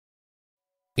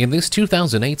In this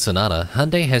 2008 Sonata,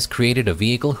 Hyundai has created a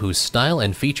vehicle whose style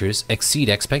and features exceed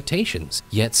expectations,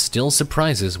 yet still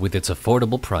surprises with its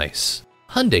affordable price.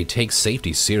 Hyundai takes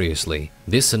safety seriously.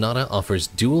 This Sonata offers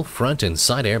dual front and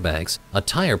side airbags, a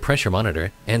tire pressure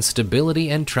monitor, and stability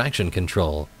and traction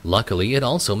control. Luckily, it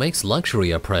also makes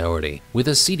luxury a priority, with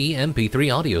a CD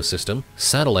MP3 audio system,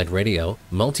 satellite radio,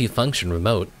 multi-function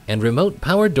remote, and remote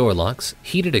power door locks,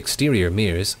 heated exterior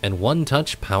mirrors, and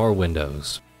one-touch power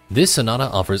windows. This Sonata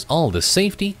offers all the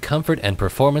safety, comfort, and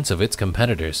performance of its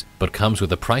competitors, but comes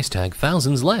with a price tag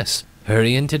thousands less.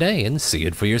 Hurry in today and see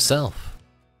it for yourself.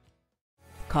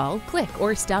 Call, click,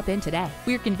 or stop in today.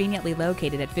 We're conveniently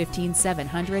located at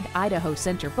 15700 Idaho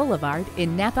Center Boulevard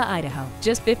in Nampa, Idaho,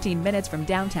 just 15 minutes from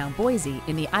downtown Boise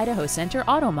in the Idaho Center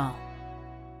Auto Mall.